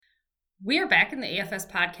We are back in the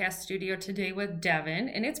AFS podcast studio today with Devin,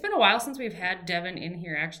 and it's been a while since we've had Devin in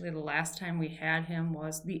here. Actually, the last time we had him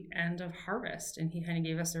was the end of harvest, and he kind of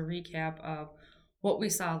gave us a recap of what we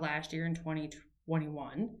saw last year in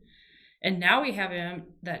 2021. And now we have him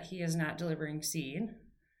that he is not delivering seed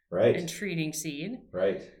and treating seed.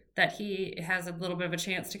 Right. That he has a little bit of a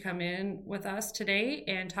chance to come in with us today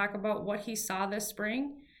and talk about what he saw this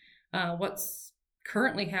spring, what's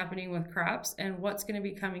currently happening with crops, and what's going to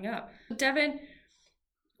be coming up. Devin,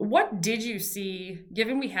 what did you see,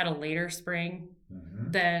 given we had a later spring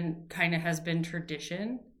than kind of has been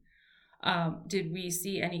tradition? Did we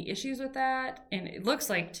see any issues with that? And it looks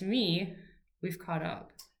like, to me, we've caught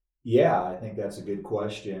up. Yeah, I think that's a good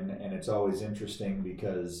question. And it's always interesting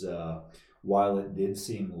because while it did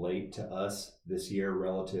seem late to us this year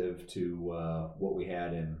relative to what we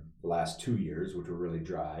had in the last 2 years, which were really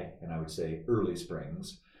dry, and I would say early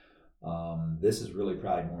springs, this is really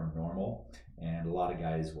probably more normal. And a lot of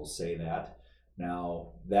guys will say that. Now,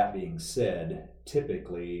 that being said,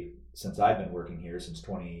 typically, since I've been working here since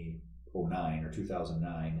 2009 or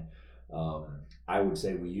 2009, I would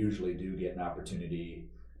say we usually do get an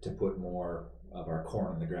opportunity to put more of our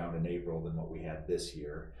corn in the ground in April than what we had this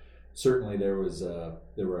year. Certainly, there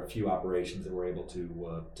were a few operations that were able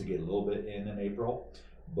to get a little bit in April,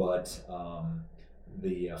 but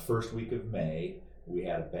the first week of May we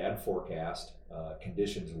had a bad forecast.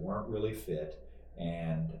 Conditions weren't really fit,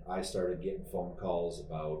 and I started getting phone calls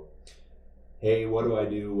about, hey, what do I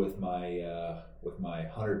do with my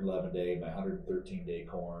 111 day, my 113 day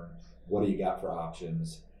corn? What do you got for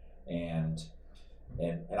options? And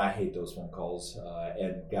I hate those phone calls.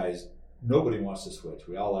 And guys, nobody wants to switch.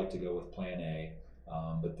 We all like to go with plan A.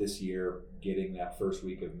 But this year, getting that first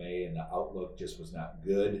week of May and the outlook just was not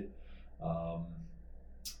good.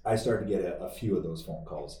 I started to get a few of those phone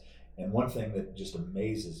calls. And one thing that just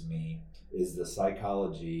amazes me is the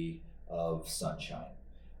psychology of sunshine.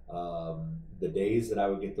 The days that I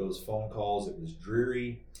would get those phone calls, it was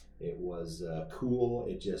dreary, it was cool,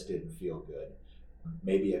 it just didn't feel good.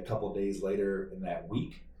 Maybe a couple days later in that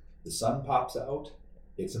week, the sun pops out.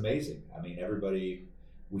 It's amazing. I mean, everybody,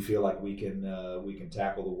 we feel like we can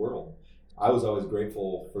tackle the world. I was always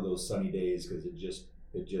grateful for those sunny days because it just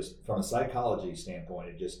from a psychology standpoint,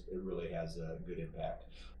 it really has a good impact.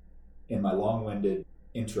 In my long-winded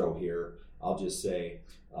intro here, I'll just say,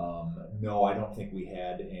 no, I don't think we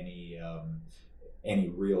had any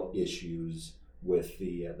real issues with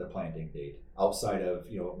the planting date outside of,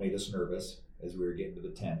 it made us nervous as we were getting to the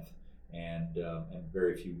 10th, and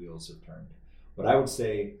very few wheels have turned. But I would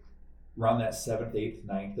say around that 7th, 8th,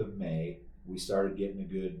 9th of May, we started getting a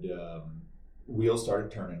good, wheels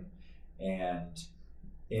started turning, and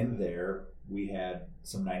in there we had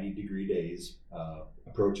some 90-degree days,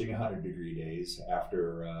 approaching 100-degree days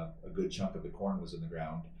after a good chunk of the corn was in the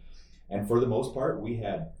ground. And for the most part, we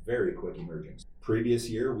had very quick emergence. Previous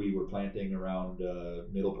year, we were planting around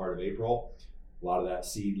middle part of April. A lot of that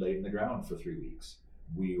seed laid in the ground for 3 weeks.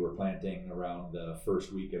 We were planting around the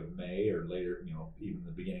first week of May or later, even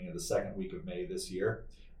the beginning of the second week of May this year.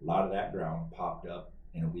 A lot of that ground popped up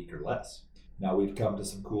in a week or less. Now we've come to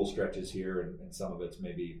some cool stretches here, and some of it's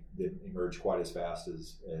maybe didn't emerge quite as fast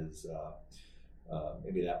as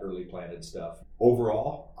maybe that early planted stuff.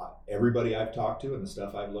 Overall, everybody I've talked to and the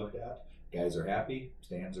stuff I've looked at, guys are happy.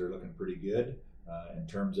 Stands are looking pretty good in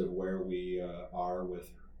terms of where we are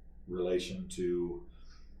with relation to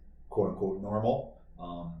quote unquote normal.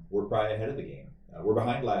 We're probably ahead of the game. We're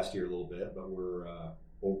behind last year a little bit,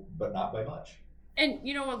 but not by much. And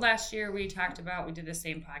what last year we talked about, we did the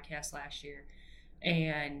same podcast last year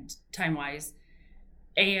and time-wise,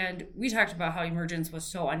 and we talked about how emergence was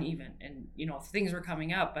so uneven and, things were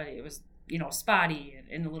coming up, but it was, spotty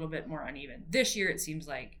and a little bit more uneven. This year, it seems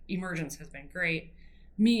like emergence has been great.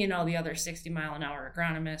 Me and all the other 60-mile-an-hour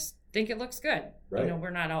agronomists think it looks good. Right.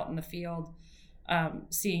 We're not out in the field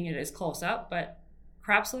seeing it as close up, but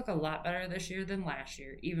crops look a lot better this year than last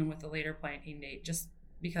year, even with the later planting date, just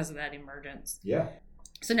because of that emergence. Yeah.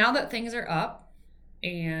 So now that things are up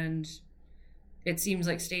and it seems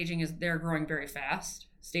like they're growing very fast.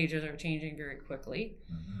 Stages are changing very quickly.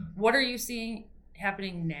 Mm-hmm. What are you seeing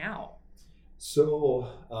happening now? So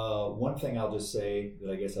one thing I'll just say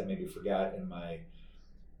that I guess I maybe forgot in my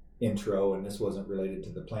intro, and this wasn't related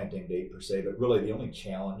to the planting date per se, but really the only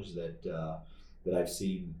challenge that I've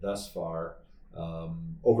seen thus far,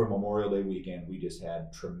 over Memorial Day weekend, we just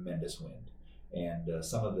had tremendous wind. And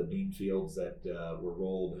some of the bean fields that were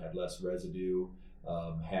rolled had less residue,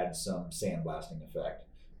 had some sandblasting effect.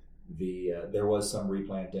 There was some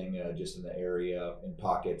replanting just in the area in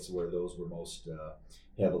pockets where those were most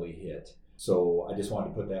heavily hit. So I just wanted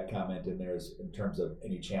to put that comment in there in terms of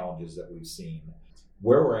any challenges that we've seen.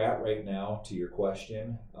 Where we're at right now, to your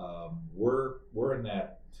question, we're in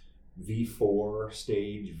that V4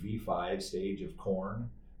 stage, V5 stage of corn.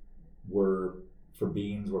 For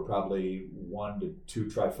beans, we're probably 1 to 2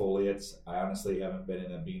 trifoliates. I honestly haven't been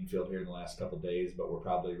in a bean field here in the last couple of days, but we're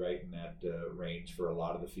probably right in that range for a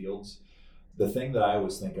lot of the fields. The thing that I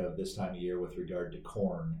always think of this time of year with regard to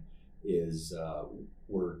corn is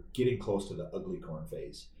we're getting close to the ugly corn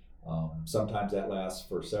phase. Sometimes that lasts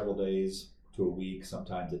for several days to a week.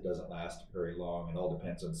 Sometimes it doesn't last very long. It all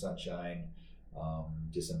depends on sunshine,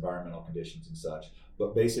 just environmental conditions and such.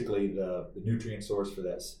 But basically the nutrient source for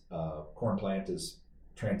that corn plant is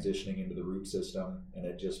transitioning into the root system. And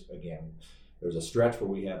it just, again, there's a stretch where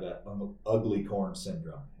we have that ugly corn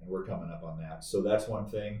syndrome, and we're coming up on that. So that's one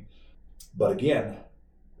thing. But again,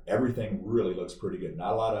 everything really looks pretty good.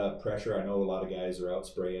 Not a lot of pressure. I know a lot of guys are out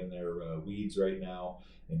spraying their weeds right now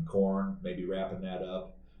in corn, maybe wrapping that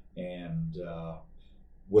up. And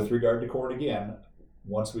with regard to corn, again,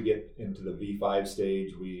 once we get into the V5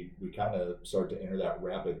 stage, we kind of start to enter that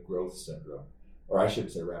rapid growth syndrome. Or I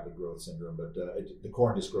shouldn't say rapid growth syndrome, but the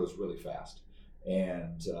corn just grows really fast.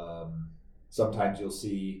 And sometimes you'll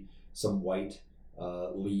see some white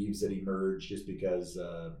leaves that emerge just because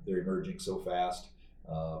they're emerging so fast.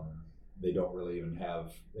 They don't really even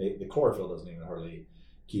have, the chlorophyll doesn't even hardly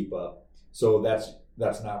keep up. So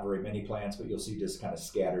that's not very many plants, but you'll see just kind of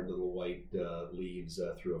scattered little white leaves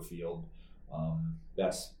through a field.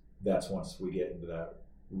 That's once we get into that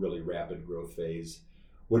really rapid growth phase,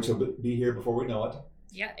 which will be here before we know it.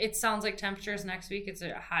 Yeah, it sounds like temperatures next week. It's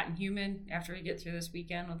hot and humid after we get through this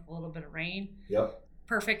weekend with a little bit of rain. Yep.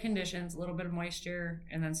 Perfect conditions, a little bit of moisture,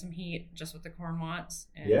 and then some heat, just what the corn wants.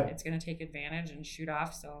 And it's going to take advantage and shoot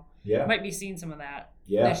off. So might be seeing some of that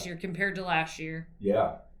this year compared to last year.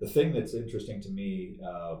 Yeah. The thing that's interesting to me,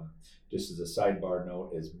 just as a sidebar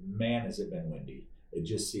note, is, man, has it been windy. It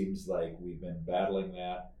just seems like we've been battling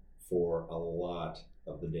that for a lot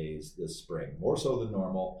of the days this spring, more so than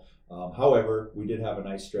normal. However, we did have a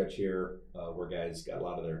nice stretch here where guys got a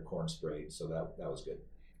lot of their corn sprayed, so that was good.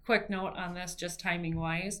 Quick note on this, just timing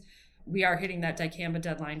wise, we are hitting that dicamba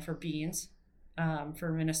deadline for beans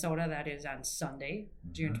for Minnesota. That is on Sunday,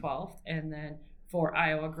 June 12th. And then for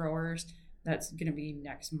Iowa growers, that's going to be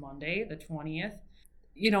next Monday, the 20th.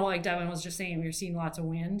 You know, like Devin was just saying, we're seeing lots of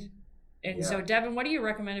wind. And so, Devin, what do you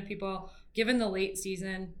recommend to people, given the late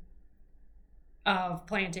season of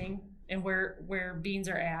planting and where beans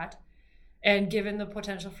are at, and given the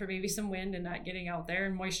potential for maybe some wind and not getting out there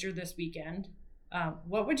and moisture this weekend?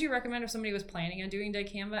 What would you recommend if somebody was planning on doing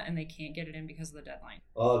dicamba and they can't get it in because of the deadline?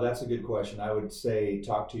 Oh, that's a good question. I would say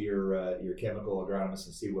talk to your chemical agronomist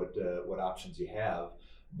and see what options you have.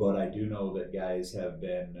 But I do know that guys have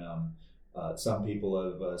been, some people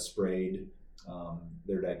have sprayed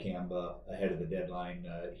their dicamba ahead of the deadline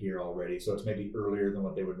here already. So it's maybe earlier than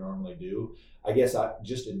what they would normally do. I guess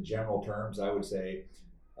just in general terms, I would say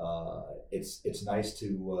it's nice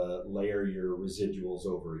to layer your residuals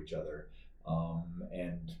over each other.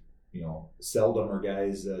 And you know, seldom are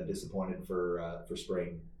guys disappointed for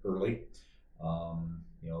spraying early,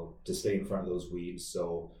 you know, to stay in front of those weeds.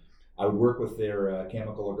 So I would work with their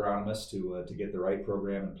chemical agronomist to get the right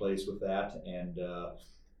program in place with that,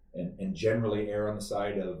 and generally err on the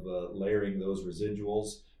side of layering those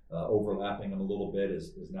residuals. Overlapping them a little bit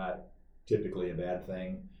is not typically a bad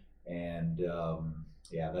thing. And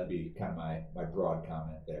that'd be kind of my broad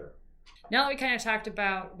comment there. Now that we kind of talked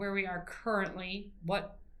about where we are currently,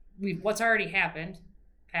 what's already happened,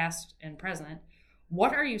 past and present,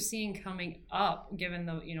 what are you seeing coming up, given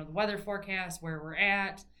the weather forecast, where we're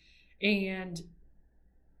at, and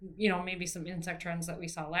maybe some insect trends that we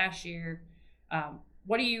saw last year?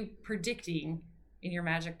 What are you predicting in your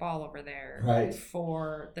magic ball over there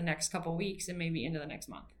for the next couple weeks and maybe into the next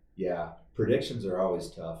month? Yeah, predictions are always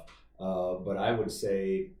tough. But I would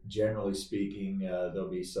say, generally speaking, there'll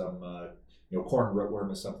be some, corn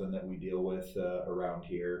rootworm is something that we deal with around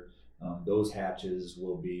here. Those hatches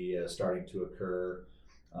will be starting to occur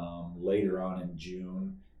later on in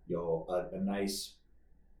June. A nice,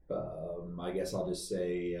 I guess I'll just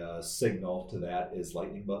say, signal to that is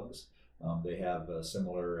lightning bugs. They have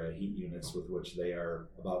similar heat units with which they are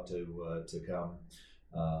about to come.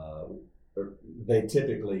 They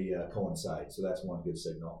typically coincide, so that's one good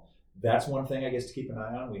signal. That's one thing, I guess, to keep an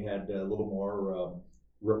eye on. We had a little more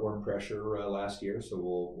rootworm pressure last year, so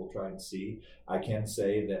we'll try and see. I can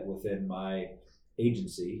say that within my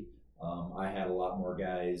agency, I had a lot more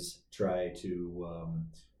guys try to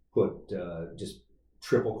put just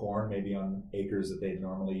triple corn, maybe on acres that they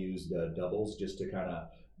normally used doubles, just to kind of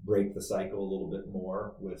break the cycle a little bit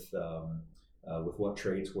more with what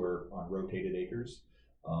traits were on rotated acres.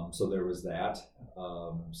 So there was that.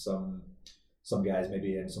 Some guys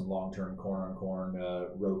maybe had some long-term corn on corn,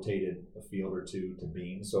 rotated a field or two to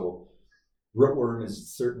beans. So rootworm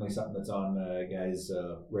is certainly something that's on guys'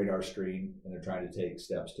 radar screen, and they're trying to take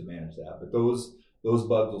steps to manage that. But those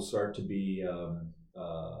bugs will start to be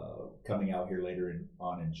coming out here later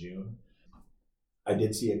on in June. I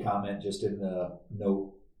did see a comment just in the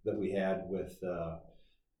note that we had with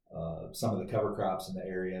some of the cover crops in the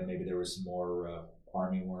area. Maybe there was some more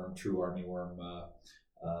true armyworm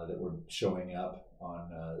that were showing up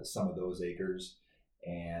on some of those acres.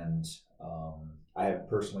 And I haven't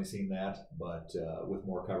personally seen that, but with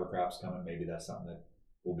more cover crops coming, maybe that's something that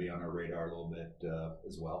will be on our radar a little bit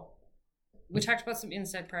as well. We talked about some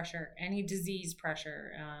insect pressure, any disease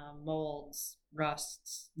pressure, molds,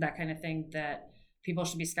 rusts, that kind of thing that people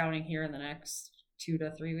should be scouting here in the next 2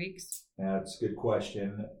 to 3 weeks? That's a good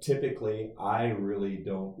question. Typically, I really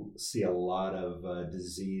don't see a lot of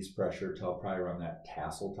disease pressure till probably around that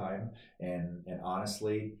tassel time. And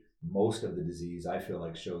honestly, most of the disease I feel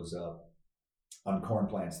like shows up on corn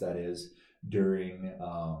plants, that is, during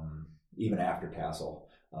even after tassel.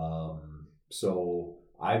 So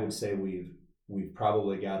I would say we've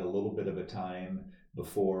probably got a little bit of a time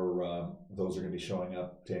before those are going to be showing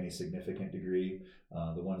up to any significant degree.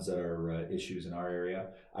 The ones that are issues in our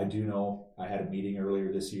area. I do know I had a meeting earlier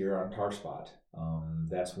this year on tar spot.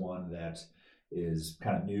 That's one that is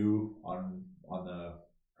kind of new on the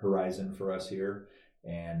horizon for us here,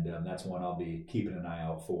 and that's one I'll be keeping an eye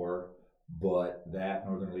out for. But that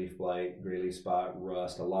northern leaf blight, gray leaf spot,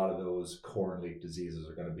 rust, a lot of those corn leaf diseases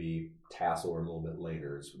are going to be tassel or a little bit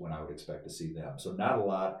later is when I would expect to see them. So not a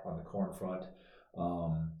lot on the corn front.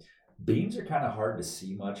 Beans are kind of hard to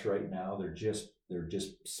see much right now. They're just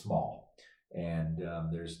small, and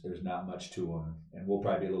there's not much to them. And we'll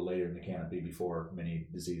probably be a little later in the canopy before many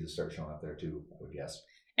diseases start showing up there too, I would guess.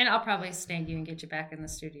 And I'll probably snag you and get you back in the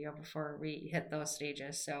studio before we hit those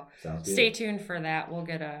stages. So Sounds good. Stay tuned for that. We'll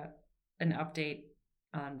get an update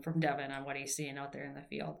from Devin on what he's seeing out there in the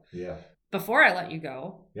field. Yeah. Before I let you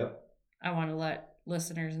go, Yep. I want to let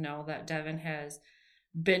listeners know that Devin has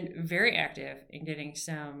been very active in getting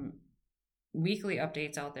some weekly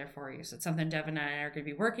updates out there for you. So it's something Devin and I are going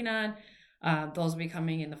to be working on. Those will be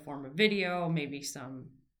coming in the form of video, maybe some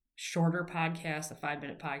shorter podcasts, a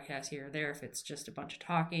 5-minute podcast here or there if it's just a bunch of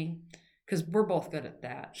talking, because we're both good at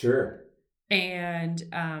that. Sure. And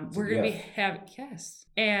we're going to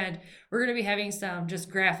be having some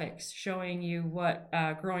just graphics showing you what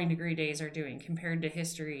growing degree days are doing compared to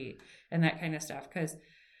history and that kind of stuff. Because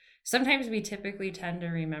sometimes we typically tend to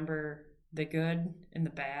remember the good and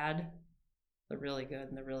the bad, the really good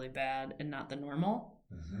and the really bad, and not the normal.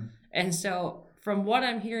 Mm-hmm. And so from what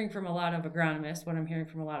I'm hearing from a lot of agronomists, what I'm hearing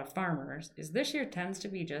from a lot of farmers, is this year tends to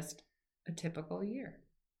be just a typical year,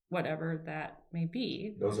 whatever that may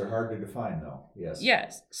be. Those are hard to define, though. Yes.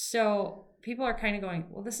 Yes. So people are kind of going,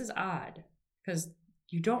 well, this is odd, because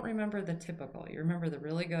you don't remember the typical. You remember the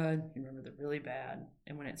really good, you remember the really bad.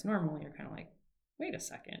 And when it's normal, you're kind of like, wait a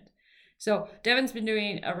second. So Devin's been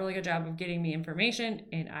doing a really good job of getting me information,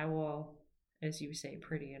 and I will, as you say,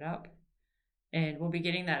 pretty it up. And we'll be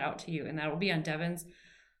getting that out to you. And that will be on Devin's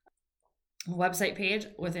website page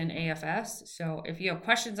within AFS. So if you have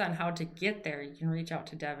questions on how to get there, you can reach out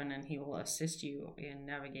to Devin and he will assist you in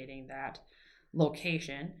navigating that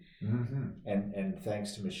location. Mm-hmm. And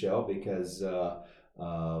thanks to Michelle, because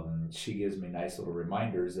she gives me nice little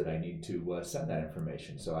reminders that I need to send that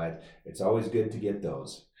information. So it's always good to get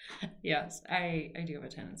those. Yes, I do have a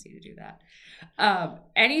tendency to do that.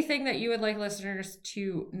 Anything that you would like listeners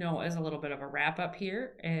to know as a little bit of a wrap up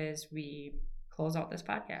here as we close out this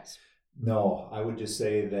podcast? No, I would just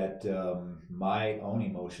say that my own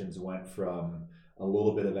emotions went from a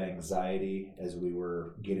little bit of anxiety as we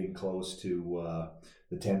were getting close to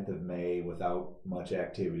the 10th of May without much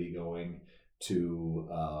activity going to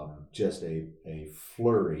just a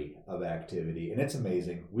flurry of activity. And it's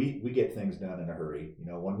amazing. We get things done in a hurry. You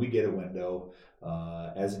know, when we get a window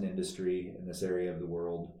as an industry in this area of the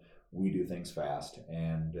world, we do things fast.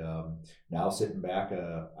 And now sitting back,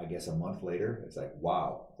 I guess a month later, it's like,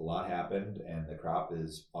 wow, a lot happened and the crop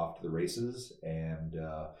is off to the races. And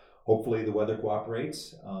hopefully the weather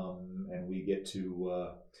cooperates and we get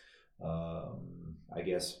to, I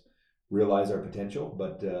guess, realize our potential.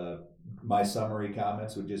 But my summary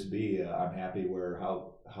comments would just be, I'm happy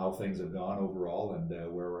how things have gone overall and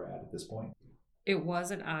where we're at this point. It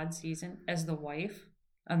was an odd season. As the wife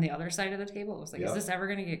on the other side of the table, it was like, Is this ever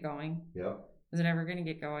going to get going? Yep. Is it ever going to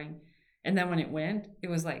get going? And then when it went, it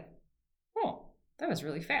was like, oh, that was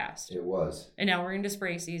really fast. It was. And now we're into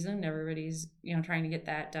spray season. Everybody's, trying to get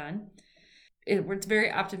that done. It's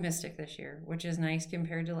very optimistic this year, which is nice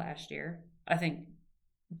compared to last year. I think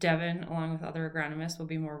Devin, along with other agronomists, will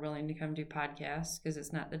be more willing to come do podcasts because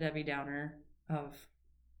it's not the Debbie Downer of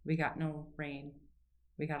we got no rain,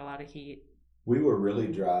 we got a lot of heat. We were really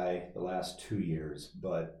dry the last 2 years,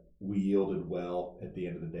 but we yielded well at the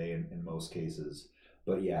end of the day in most cases.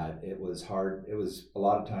 But yeah, it was hard. It was a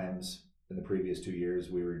lot of times in the previous 2 years,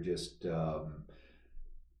 we were just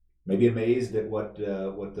maybe amazed at what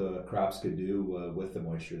the crops could do with the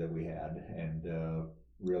moisture that we had, and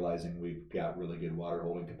realizing we've got really good water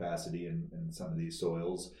holding capacity in some of these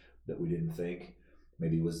soils that we didn't think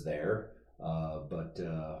maybe was there.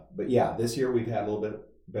 But yeah, this year we've had a little bit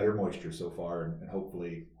better moisture so far, and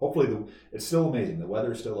hopefully it's still amazing. The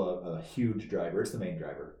weather is still a huge driver. It's the main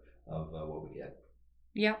driver of what we get.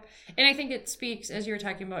 Yep. And I think it speaks, as you were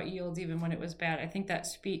talking about yields, even when it was bad, I think that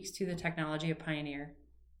speaks to the technology of Pioneer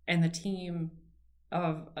and the team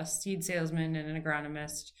of a seed salesman and an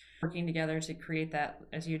agronomist working together to create that,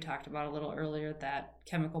 as you talked about a little earlier, that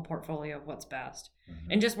chemical portfolio of what's best.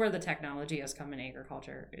 Mm-hmm. And just where the technology has come in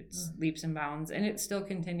agriculture, it's leaps and bounds, and it's still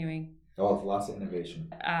continuing. Oh, lots of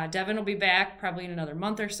innovation. Devin will be back probably in another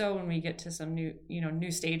month or so when we get to some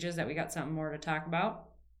new stages that we got something more to talk about.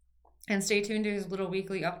 And stay tuned to his little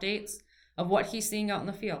weekly updates of what he's seeing out in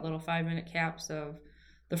the field, little 5-minute caps of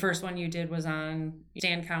the first one you did was on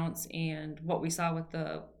stand counts and what we saw with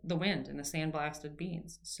the wind and the sandblasted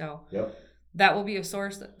beans. So that will be a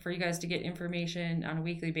source for you guys to get information on a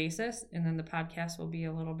weekly basis. And then the podcast will be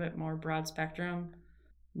a little bit more broad spectrum,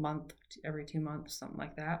 every 2 months, something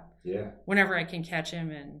like that. Yeah. Whenever I can catch him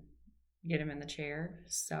and get him in the chair.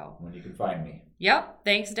 So when you can find me. Yep.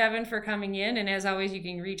 Thanks, Devin, for coming in. And as always, you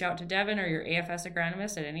can reach out to Devin or your AFS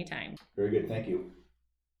agronomist at any time. Very good. Thank you.